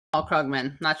Paul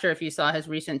Krugman. Not sure if you saw his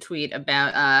recent tweet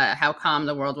about how calm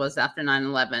the world was after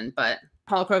 9/11, but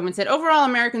Paul Krugman said, overall,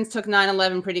 Americans took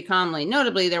 9/11 pretty calmly.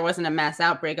 Notably, there wasn't a mass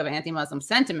outbreak of anti-Muslim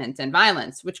sentiment and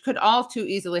violence, which could all too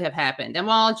easily have happened. And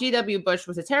while G.W. Bush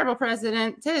was a terrible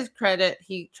president, to his credit,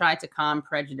 he tried to calm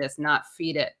prejudice, not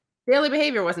feed it. Daily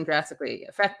behavior wasn't drastically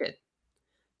affected.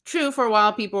 True, for a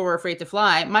while, people were afraid to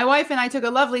fly. My wife and I took a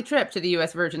lovely trip to the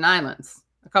U.S. Virgin Islands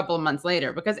a couple of months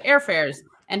later because airfares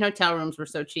and hotel rooms were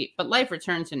so cheap, but life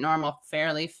returned to normal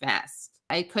fairly fast.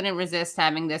 I couldn't resist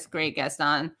having this great guest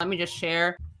on. Let me just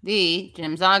share the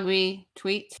Jim Zogby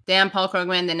tweet. Damn, Paul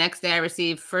Krugman, the next day I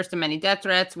received first of many death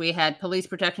threats. We had police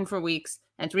protection for weeks,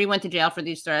 and 3 went to jail for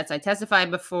these threats. I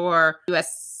testified before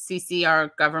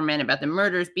USCCR government about the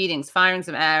murders, beatings, firings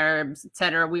of Arabs,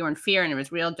 etc. We were in fear, and it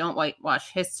was real. Don't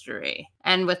whitewash history.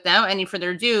 And without any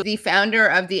further ado, the founder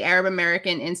of the Arab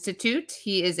American Institute.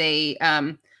 He is a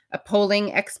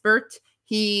polling expert.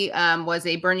 He was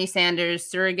a Bernie Sanders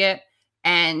surrogate,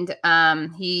 and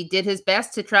he did his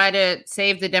best to try to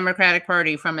save the Democratic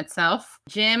Party from itself.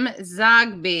 Jim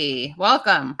Zogby,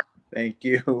 welcome. Thank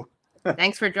you.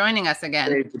 Thanks for joining us again.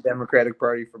 Save the Democratic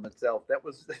Party from itself. That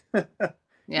was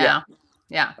yeah.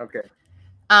 Okay.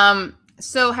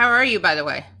 So how are you, by the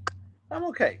way? I'm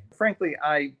okay. Frankly,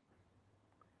 I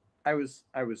was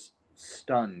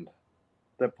stunned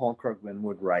that Paul Krugman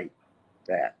would write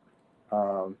that.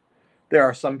 There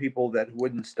are some people that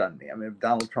wouldn't stun me. I mean, if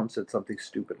Donald Trump said something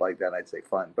stupid like that, I'd say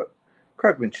fine, but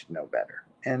Krugman should know better.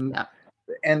 And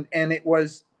it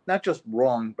was not just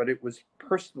wrong, but it was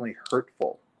personally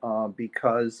hurtful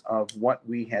because of what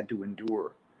we had to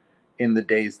endure in the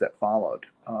days that followed.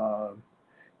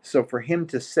 So for him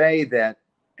to say that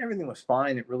everything was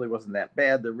fine, it really wasn't that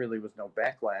bad, there really was no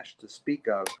backlash to speak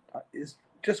of, is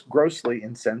just grossly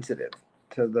insensitive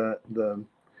to the.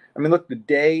 I mean, look, the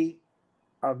day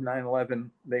of 9/11,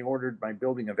 they ordered my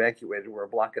building evacuated. We're a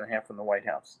block and a half from the White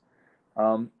House.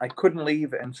 I couldn't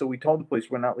leave, and so we told the police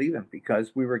we're not leaving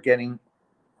because we were getting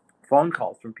phone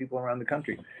calls from people around the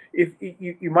country. If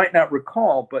you might not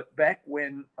recall, but back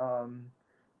when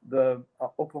the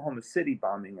Oklahoma City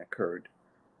bombing occurred,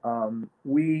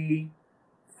 we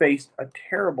faced a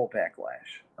terrible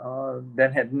backlash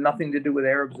that had nothing to do with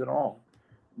Arabs at all.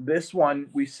 This one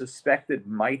we suspected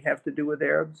might have to do with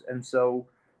Arabs, and so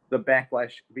the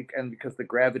backlash, and because the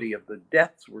gravity of the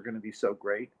deaths were going to be so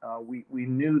great, we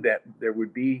knew that there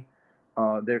would be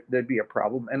there'd be a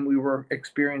problem, and we were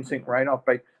experiencing right off.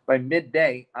 By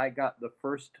midday, I got the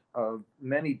first of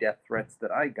many death threats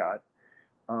that I got.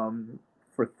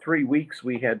 For 3 weeks,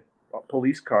 we had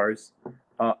police cars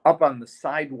up on the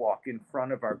sidewalk in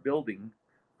front of our building,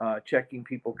 checking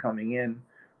people coming in.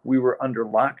 We were under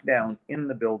lockdown in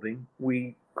the building.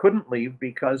 We couldn't leave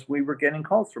because we were getting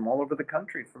calls from all over the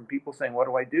country from people saying, what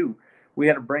do I do? We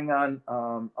had to bring on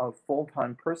a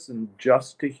full-time person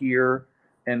just to hear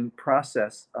and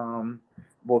process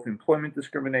both employment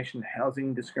discrimination,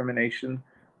 housing discrimination,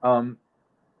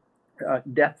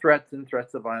 death threats and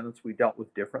threats of violence we dealt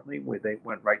with differently, where they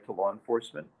went right to law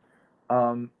enforcement.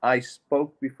 I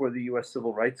spoke before the U.S.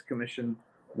 Civil Rights Commission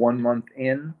 1 month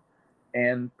in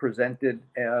and presented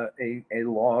a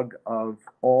log of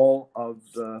all of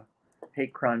the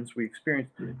hate crimes we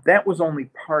experienced. That was only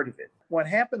part of it. What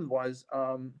happened was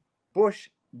Bush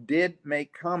did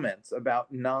make comments about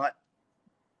not,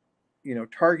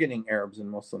 targeting Arabs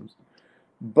and Muslims.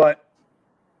 But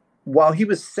while he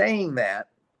was saying that,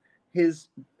 his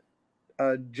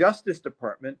Justice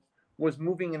Department was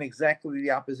moving in exactly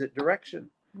the opposite direction.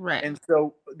 Right. And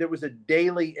so there was a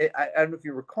daily, I don't know if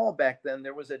you recall back then,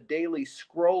 there was a daily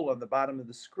scroll on the bottom of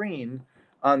the screen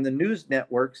on the news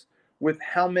networks with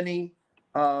how many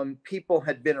people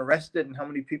had been arrested and how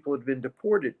many people had been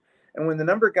deported. And when the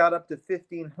number got up to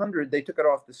 1,500, they took it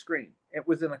off the screen. It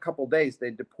was in a couple of days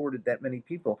they deported that many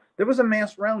people. There was a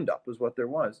mass roundup was what there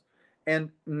was. And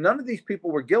none of these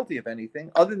people were guilty of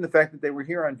anything other than the fact that they were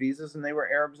here on visas and they were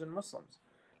Arabs and Muslims.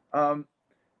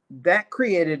 That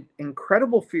created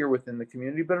incredible fear within the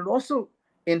community, but it also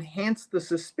enhanced the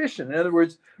suspicion. In other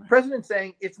words, the president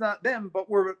saying it's not them, but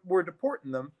we're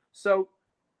deporting them. So,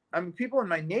 I mean, people in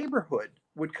my neighborhood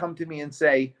would come to me and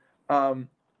say,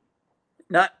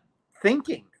 not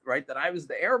thinking, right, that I was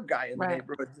the Arab guy in the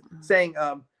neighborhood, saying,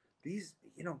 these,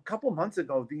 a couple months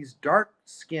ago, these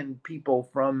dark-skinned people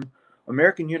from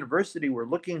American University were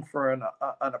looking for an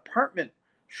apartment.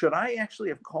 Should I actually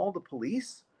have called the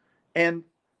police? And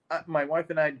my wife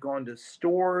and I had gone to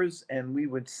stores, and we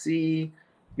would see,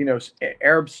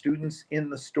 Arab students in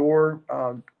the store.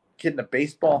 Kid in a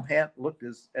baseball hat looked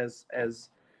as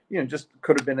just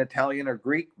could have been Italian or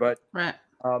Greek, but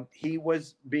he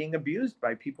was being abused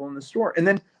by people in the store. And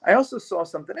then I also saw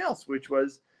something else, which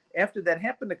was after that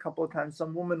happened a couple of times,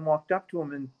 some woman walked up to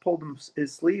him and pulled him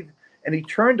his sleeve, and he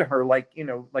turned to her like,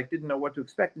 like didn't know what to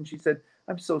expect. And she said,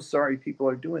 "I'm so sorry people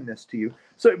are doing this to you."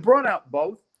 So it brought out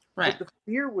both, Right. but the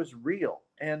fear was real.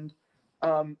 And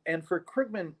for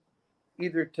Krugman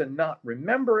either to not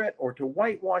remember it or to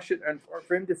whitewash it, and or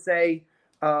for him to say,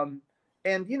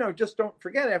 just don't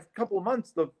forget, after a couple of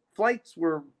months, the flights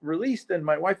were released and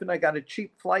my wife and I got a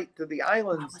cheap flight to the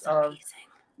islands. That was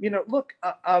amazing. Look,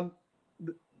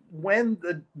 when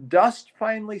the dust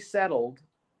finally settled,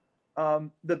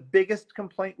 the biggest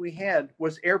complaint we had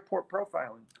was airport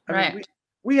profiling. I mean,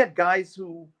 we had guys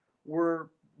who were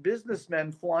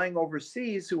businessmen flying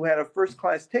overseas who had a first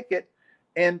class ticket,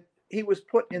 and he was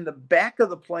put in the back of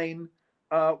the plane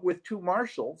with two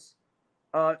marshals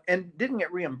and didn't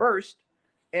get reimbursed.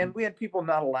 And we had people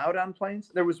not allowed on planes.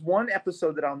 There was one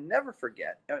episode that I'll never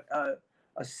forget.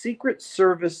 A Secret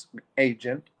Service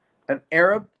agent, an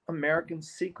Arab American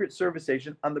Secret Service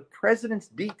agent on the president's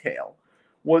detail,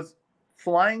 was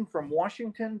flying from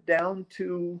Washington down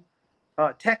to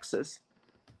Texas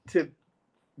to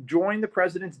join the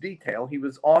president's detail. He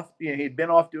was off, he'd been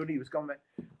off duty. He was coming back.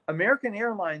 American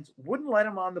Airlines wouldn't let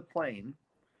him on the plane.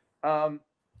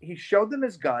 He showed them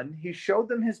his gun. He showed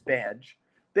them his badge.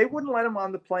 They wouldn't let him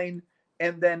on the plane,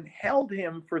 and then held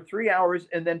him for 3 hours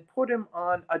and then put him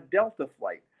on a Delta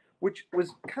flight, which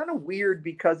was kind of weird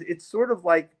because it's sort of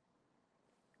like,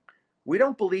 we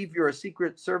don't believe you're a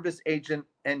Secret Service agent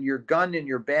and your gun and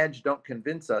your badge don't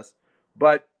convince us,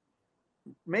 but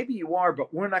maybe you are,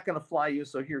 but we're not going to fly you.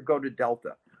 So here, go to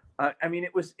Delta. But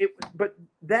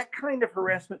that kind of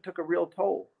harassment took a real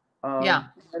toll.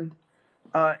 And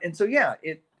so, yeah,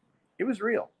 it was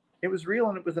real. It was real,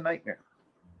 and it was a nightmare.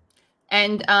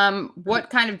 And what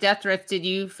kind of death threats did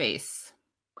you face?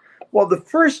 Well, the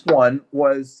first one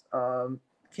was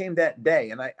came that day,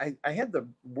 and I had the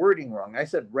wording wrong. I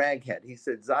said raghead. He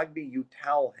said, "Zogby, you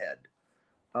towelhead.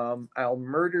 I'll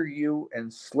murder you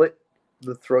and slit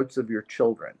the throats of your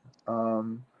children."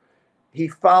 He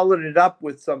followed it up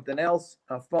with something else,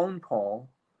 a phone call.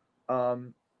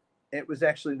 It was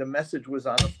actually, the message was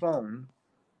on a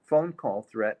phone call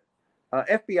threat.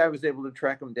 FBI was able to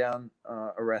track him down,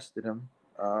 arrested him.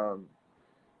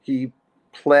 He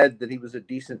pled that he was a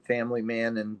decent family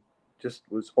man and just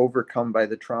was overcome by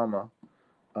the trauma.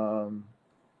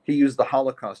 He used the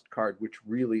Holocaust card, which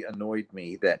really annoyed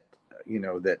me, that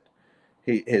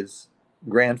his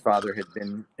grandfather had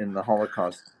been in the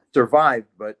Holocaust, survived,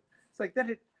 but it's like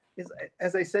that.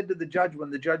 As I said to the judge, when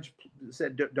the judge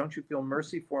said, "Don't you feel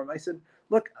mercy for him?" I said,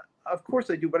 "Look, of course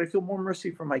I do, but I feel more mercy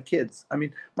for my kids. I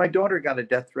mean, my daughter got a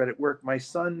death threat at work. My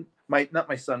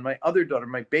other daughter,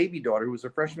 my baby daughter, who was a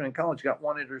freshman in college, got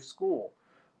one at her school,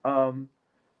 and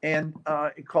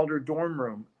it called her dorm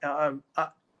room.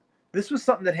 This was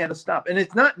something that had to stop, and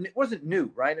it wasn't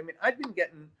new, right? I mean, I'd been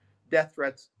getting death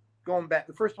threats going back.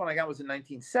 The first one I got was in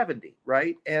 1970,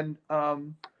 right? And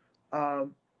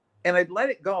I'd let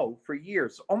it go for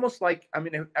years, almost like,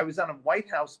 I was on a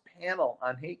White House panel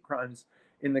on hate crimes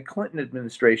in the Clinton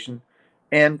administration,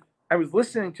 and I was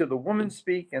listening to the woman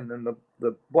speak, and then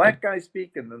the black guy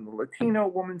speak, and then the Latino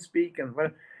woman speak, and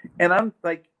I'm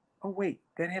like, oh wait,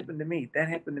 that happened to me. That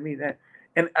happened to me.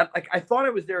 And I thought I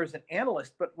was there as an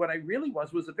analyst, but what I really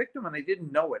was a victim, and I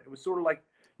didn't know it. It was sort of like,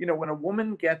 when a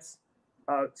woman gets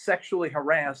sexually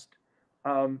harassed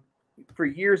for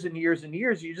years and years and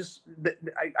years,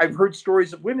 I've heard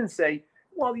stories of women say,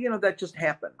 well, that just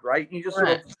happened, right? And you just sort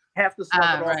of have to slug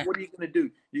it off. Right. What are you going to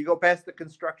do? You go past the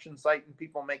construction site and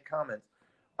people make comments.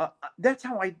 That's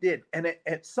how I did. And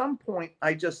at some point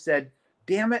I just said,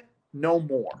 damn it, no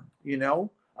more.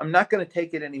 I'm not going to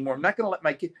take it anymore. I'm not going to let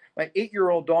my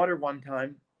 8-year-old daughter one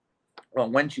time,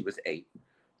 well, when she was 8,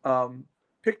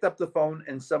 picked up the phone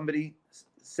and somebody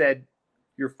said,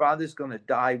 your father's going to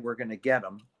die. We're going to get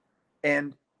him.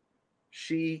 And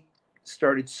she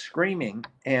started screaming,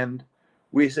 and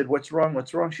we said, what's wrong?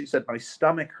 What's wrong? She said, my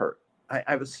stomach hurt. I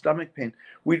have a stomach pain.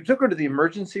 We took her to the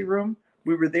emergency room.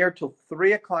 We were there till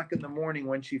 3 o'clock in the morning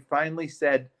when she finally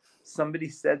said, somebody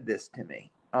said this to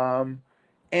me.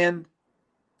 And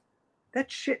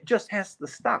that shit just has to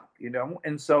stop,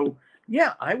 And so,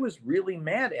 yeah, I was really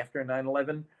mad after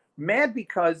 9/11, mad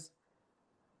because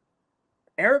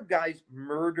Arab guys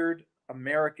murdered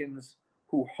Americans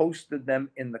who hosted them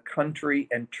in the country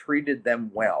and treated them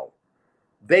well.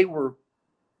 They were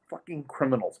fucking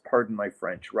criminals, pardon my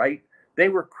French, right? They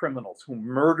were criminals who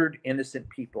murdered innocent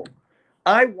people.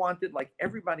 I wanted, like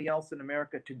everybody else in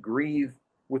America, to grieve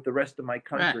with the rest of my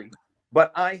country,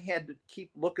 but I had to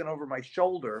keep looking over my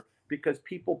shoulder because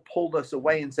people pulled us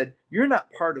away and said, "You're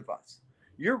not part of us.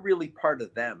 You're really part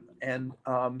of them." And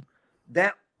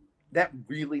that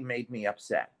really made me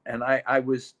upset. And I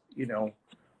was,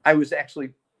 I was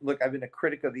actually, look, I've been a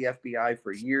critic of the FBI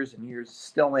for years and years,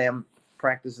 still am,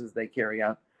 practices they carry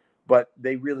out, but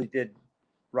they really did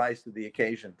rise to the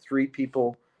occasion.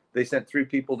 They sent 3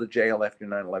 people to jail after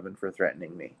 9/11 for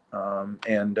threatening me.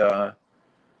 And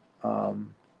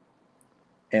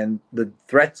the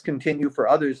threats continue for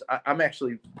others.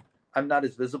 I'm not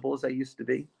as visible as I used to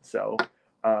be. So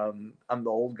I'm the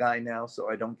old guy now, so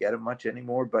I don't get it much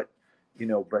anymore. But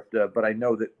but I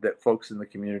know that folks in the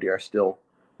community are still,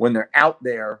 when they're out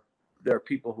there, there are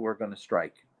people who are going to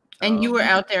strike. And you were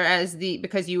out there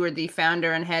because you were the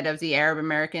founder and head of the Arab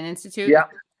American Institute?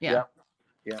 Yeah.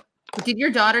 Did your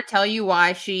daughter tell you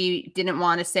why she didn't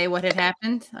want to say what had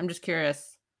happened? I'm just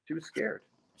curious. She was scared.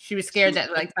 She was scared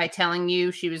that, like, by telling you,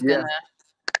 she was gonna.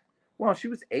 Well, she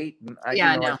was 8, and I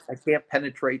can't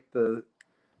penetrate the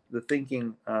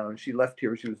thinking. She left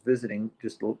here. She was visiting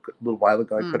just a little while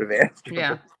ago. I could have asked her.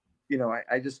 Yeah.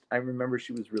 But, I remember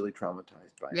she was really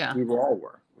traumatized by it. Yeah. We all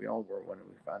were when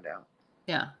we found out.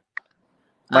 Yeah.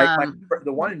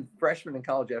 The one freshman in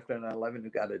college after 9/11 who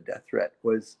got a death threat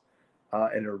was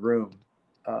in her room.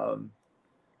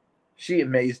 She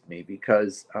amazed me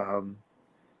because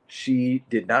she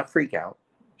did not freak out.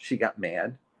 She got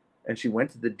mad, and she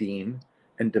went to the dean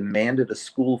and demanded a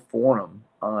school forum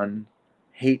on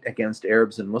hate against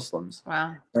Arabs and Muslims.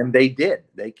 Wow. And they did.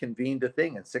 They convened a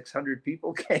thing, and 600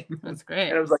 people came. That's great.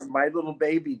 And it was like, my little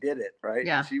baby did it, right?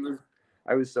 Yeah.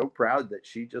 I was so proud that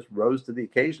she just rose to the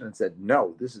occasion and said,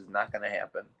 "No, this is not going to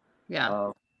happen."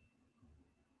 Yeah.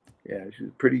 Yeah, she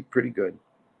was pretty good.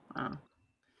 Wow.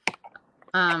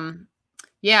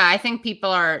 Yeah, I think people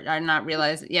are not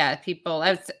realizing. Yeah,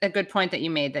 that's a good point that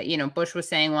you made, that, Bush was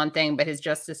saying one thing, but his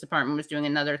Justice Department was doing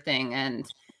another thing.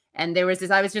 And there was this,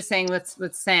 I was just saying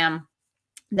with Sam,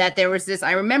 that there was this,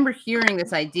 I remember hearing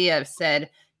this idea of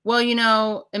said,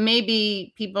 well,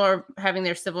 maybe people are having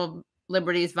their civil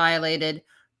liberties violated,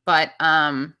 but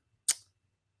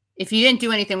if you didn't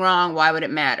do anything wrong, why would it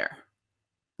matter?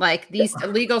 Like, these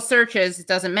illegal searches, it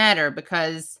doesn't matter,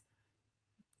 because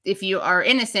if you are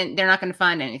innocent, they're not going to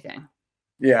find anything.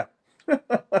 Yeah.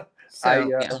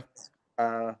 So,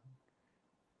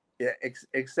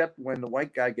 except when the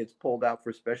white guy gets pulled out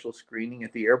for special screening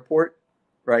at the airport,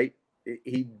 right?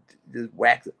 He just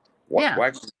whacks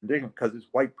because it's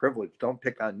white privilege. Don't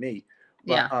pick on me.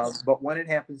 But when it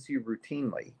happens to you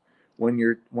routinely, when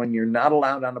you're not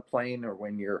allowed on a plane, or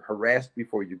when you're harassed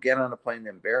before you get on a plane,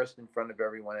 embarrassed in front of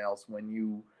everyone else, when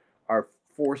you are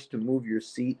forced to move your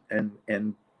seat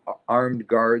and armed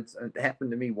guards. It happened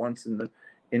to me once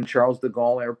in Charles de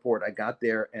Gaulle Airport. I got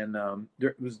there, and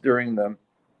it was during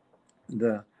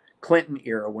the Clinton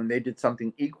era when they did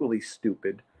something equally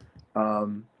stupid,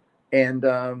 and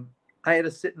I had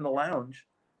to sit in the lounge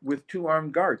with 2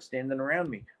 armed guards standing around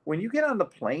me. When you get on the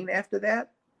plane after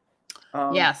that,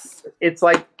 yes, it's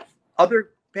like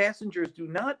other passengers do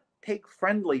not take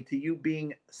friendly to you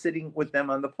sitting with them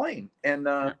on the plane, and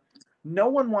no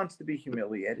one wants to be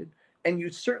humiliated. And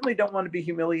you certainly don't want to be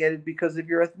humiliated because of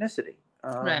your ethnicity.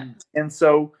 Right. And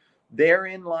so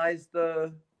therein lies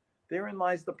the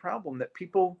problem, that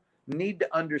people need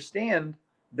to understand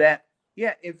that,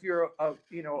 if you're a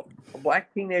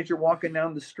black teenager walking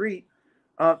down the street,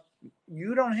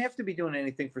 you don't have to be doing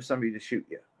anything for somebody to shoot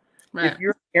you. Right. If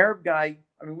you're an Arab guy,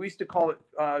 I mean, we used to call it,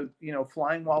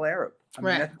 flying while Arab. I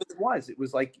mean, that's what it was. It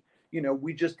was like,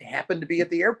 we just happened to be at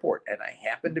the airport, and I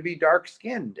happened to be dark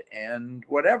skinned and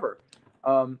whatever.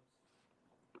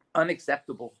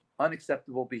 Unacceptable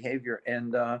behavior,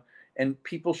 and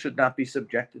people should not be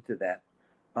subjected to that.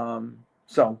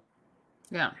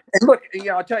 Yeah. And look,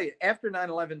 I'll tell you, after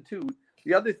 9/11 too,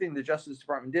 the other thing the Justice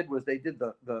Department did was they did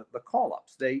the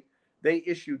call-ups. They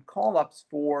issued call-ups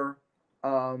for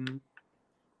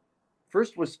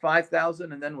first was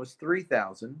 5,000 and then was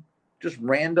 3,000, just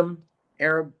random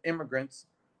Arab immigrants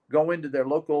go into their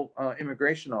local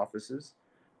immigration offices.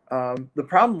 The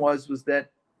problem was that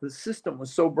the system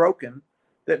was so broken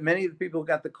that many of the people who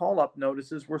got the call-up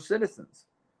notices were citizens.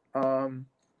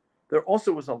 There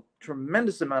also was a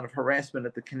tremendous amount of harassment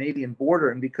at the Canadian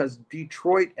border, and because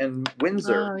Detroit and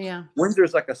Windsor,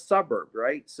 Windsor's like a suburb,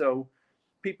 right? So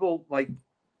people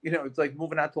it's like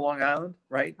moving out to Long Island,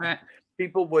 right? Right.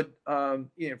 People would,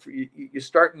 you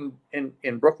start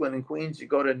in Brooklyn and Queens, you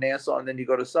go to Nassau, and then you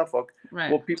go to Suffolk. Right.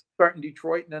 Well, people start in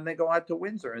Detroit, and then they go out to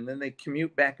Windsor, and then they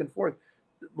commute back and forth.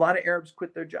 A lot of Arabs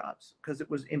quit their jobs because it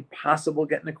was impossible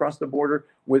getting across the border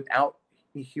without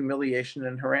humiliation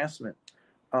and harassment.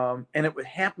 And it was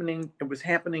happening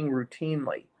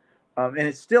routinely. and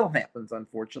it still happens,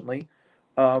 unfortunately,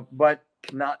 but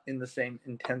not in the same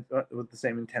with the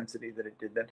same intensity that it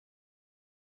did then.